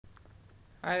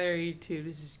Hi there, YouTube.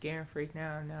 This is Gamer Freak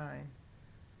now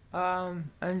 9.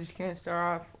 I'm just gonna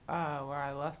start off where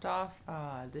I left off.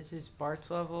 This is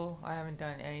Bart's level. I haven't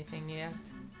done anything yet,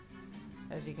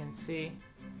 as you can see.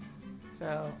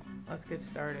 So let's get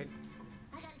started.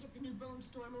 I gotta get the new Bone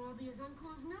Stormer will be his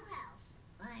uncle's millhouse.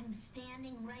 I'm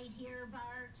standing right here,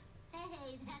 Bart.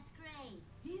 Hey, that's great.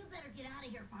 You better get out of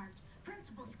here, Bart.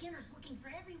 Principal Skinner's looking for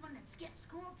everyone that skipped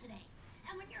school today.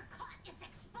 And when you're caught, it's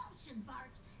expulsion, Bart.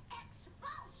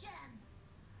 Expulsion!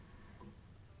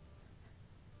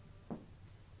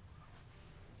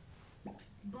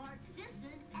 Bart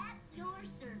Simpson at your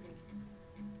service.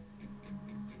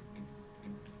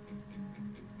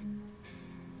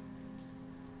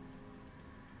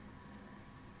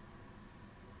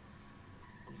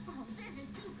 Oh, this is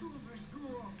too cool for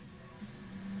school.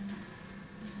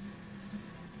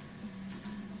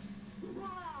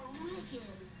 Whoa,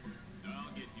 wicked.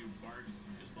 I'll get you, Bart,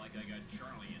 just like I got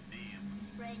Charlie and Nam.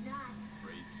 Afraid not.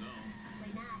 Afraid so.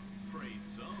 Afraid not. Afraid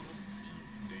so.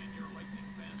 Stand your lightning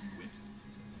fast wit.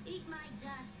 Eat my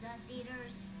dust, dust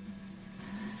eaters.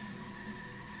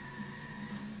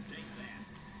 Take that.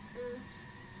 Oops.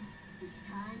 It's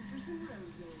time for some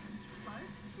road rage. Bart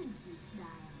Simpson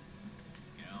style.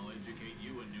 I'll educate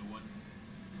you a new one.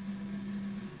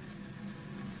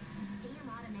 Damn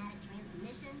automatic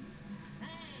transmission.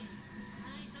 Hey,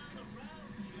 eyes on the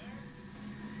road, jerk.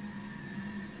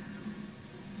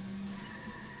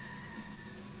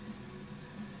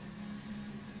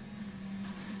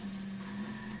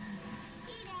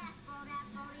 Eat asphalt,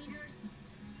 asphalt eaters.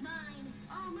 Mine.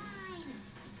 All mine.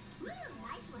 Woo,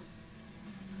 nice one.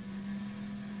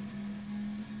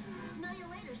 Smell you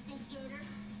later, Stink Gator.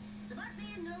 The Bart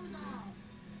Man knows all.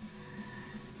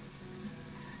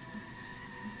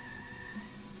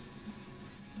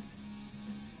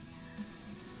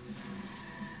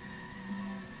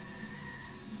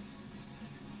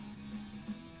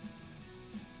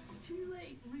 Too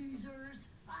late, losers.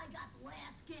 I got the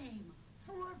last game.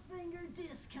 4-finger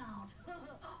discount.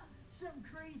 Some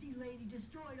crazy lady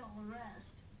destroyed all the rest.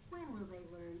 When will they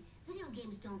learn? Video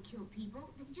games don't kill people,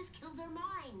 they just kill their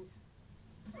minds.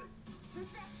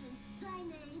 Perfection, thy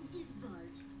name is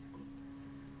Bart.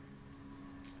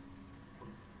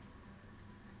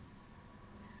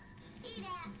 Eat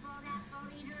asphalt,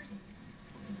 asphalt eaters.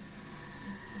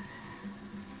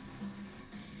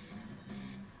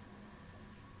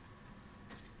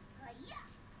 Yeah.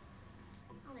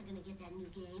 Only gonna get that new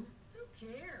game. Who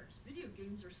cares? Video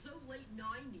games are so late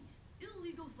 90s.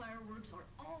 Illegal fireworks are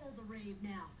all the rave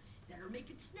now. Better make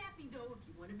it snappy, though, if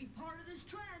you want to be part of this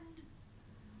trend.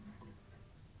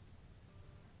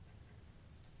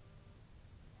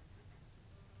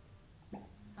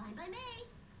 Fine by me.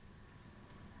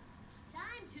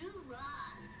 Time to rock.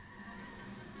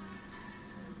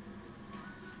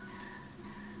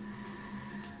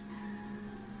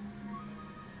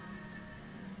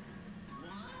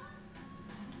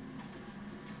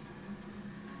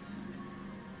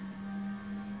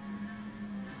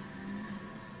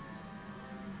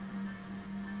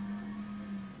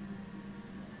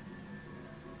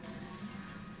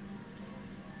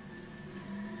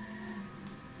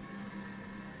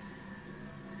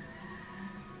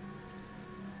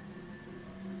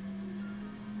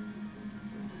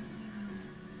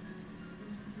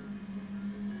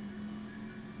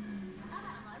 How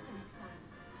about a larger next time?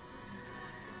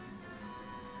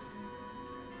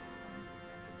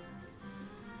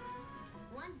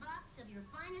 One box of your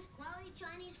finest quality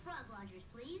Chinese frog launchers,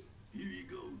 please. Here you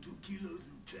go, 2 kilos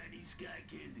of Chinese sky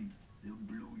candy. They'll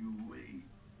blow you away.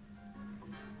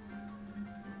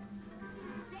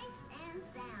 Safe and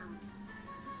sound.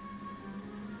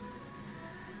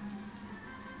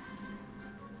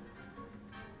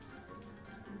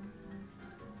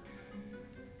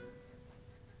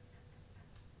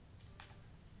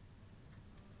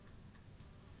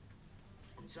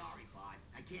 Sorry, Bart.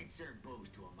 I can't serve booze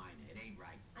to a minor. It ain't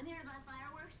right. I'm here about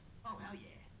fireworks. Oh, hell yeah.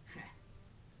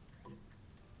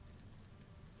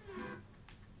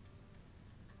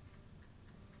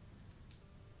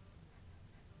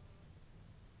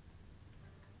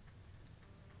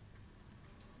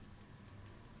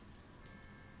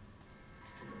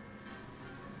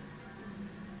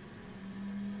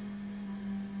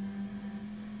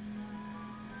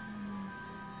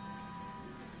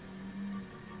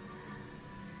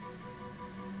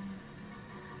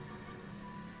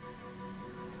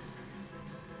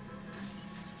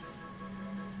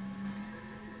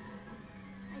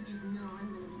 I just know I'm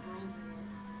gonna be blamed for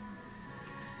this.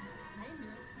 I didn't do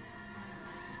it.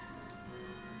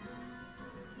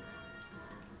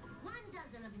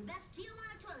 dozen of your best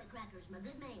Tijuana toilet crackers, my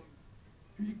good man.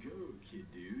 Here you go, kid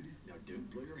dude. Now don't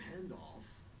blow your hand off,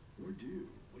 or do.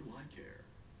 What do I care?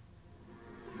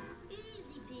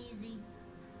 Easy peasy.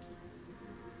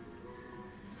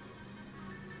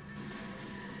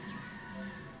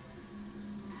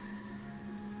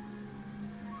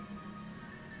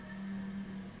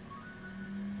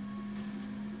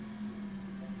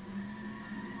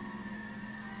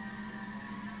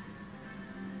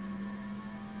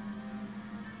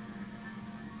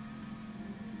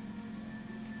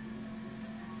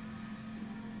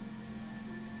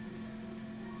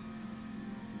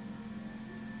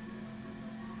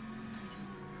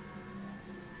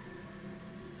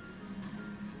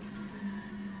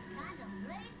 Time to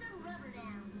lay some rubber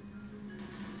down.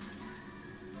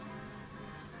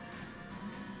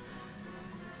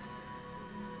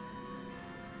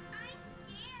 I'm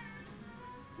scared.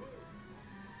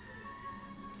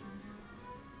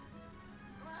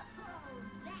 Whoa,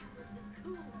 that was the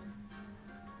coolest.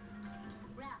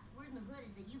 Ralph, word in the hood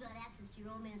is that you got access to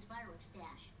your old man's fireworks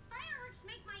stash. Fireworks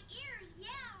make my ears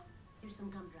yell. Here's some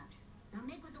gumdrops. Now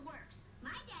make with the works.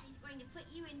 My daddy's going to put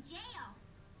you in jail.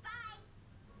 Bye.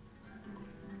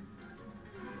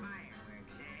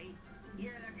 Fireworks, eh?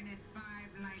 You're looking at 5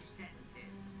 life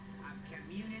sentences of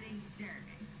community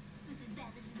service. This is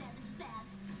bad, this is bad, this is bad.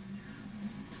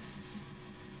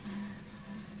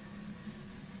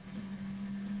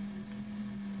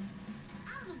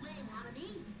 Out of the way,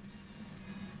 wannabe.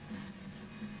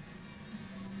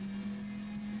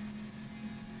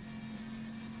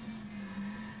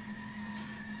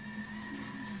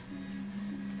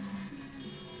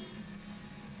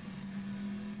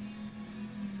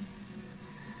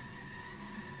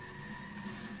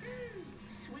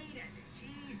 Sweet as a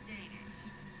cheese Danish.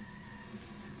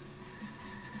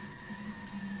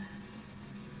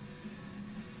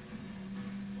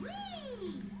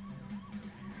 Whee!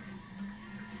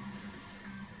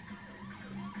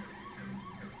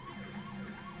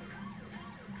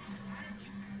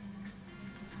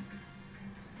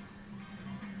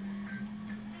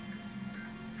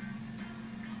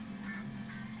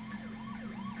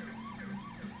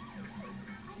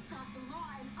 I got the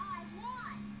line. I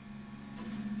won.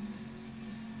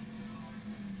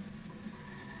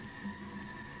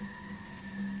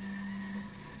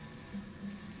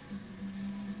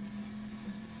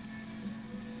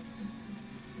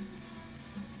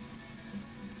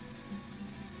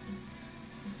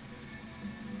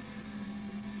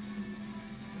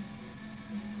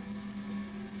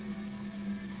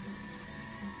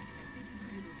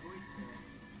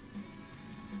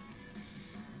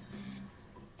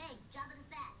 Hey, Jabba the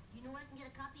Fat, do you know where I can get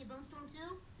a copy of Bone Storm 2?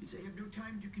 Yes, I have no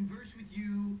time to converse with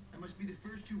you. I must be the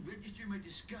first to register my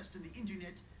disgust on the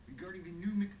internet regarding the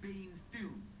new McBain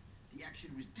film. The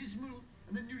action was dismal,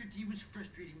 and the nudity was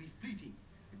frustratingly fleeting.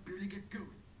 I barely got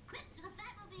going. Quick, to the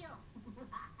Fatmobile!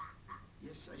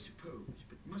 Yes, I suppose,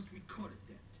 but must we call it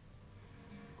that?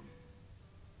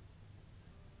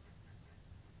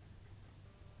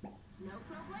 No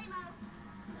problemo.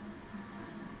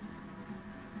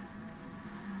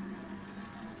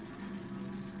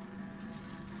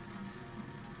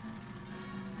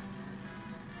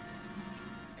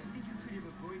 I think you could have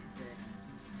avoided that.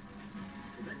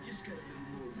 Well, that just got a little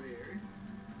more rare.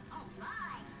 All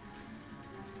right.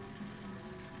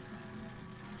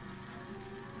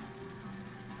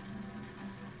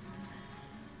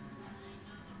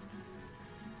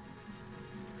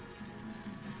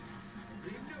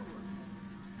 Blame no one.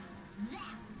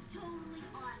 That was totally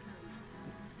awesome.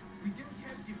 We don't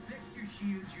have deflector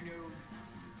shields, you know.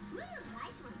 Woo,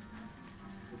 nice one.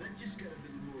 Well, that just got a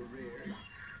little more rare.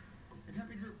 I'm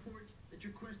happy to report that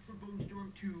your quest for Bone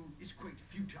Storm 2 is quite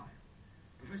futile.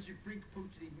 Professor Frink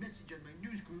posted a message on my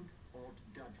news group,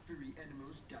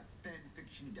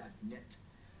 alt.furryanimals.fanfiction.net,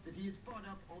 that he has bought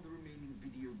up all the remaining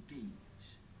video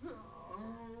games.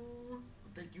 Oh.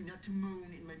 I'll thank you not to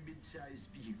moan in my mid-sized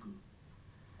vehicle.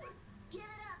 Give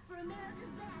it up for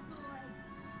America's bad boy.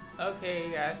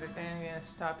 Okay, guys, I think I'm gonna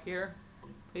stop here.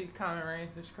 Please comment, rate,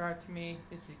 and subscribe to me.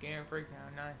 This is Game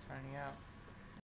Breakdown 9 signing out.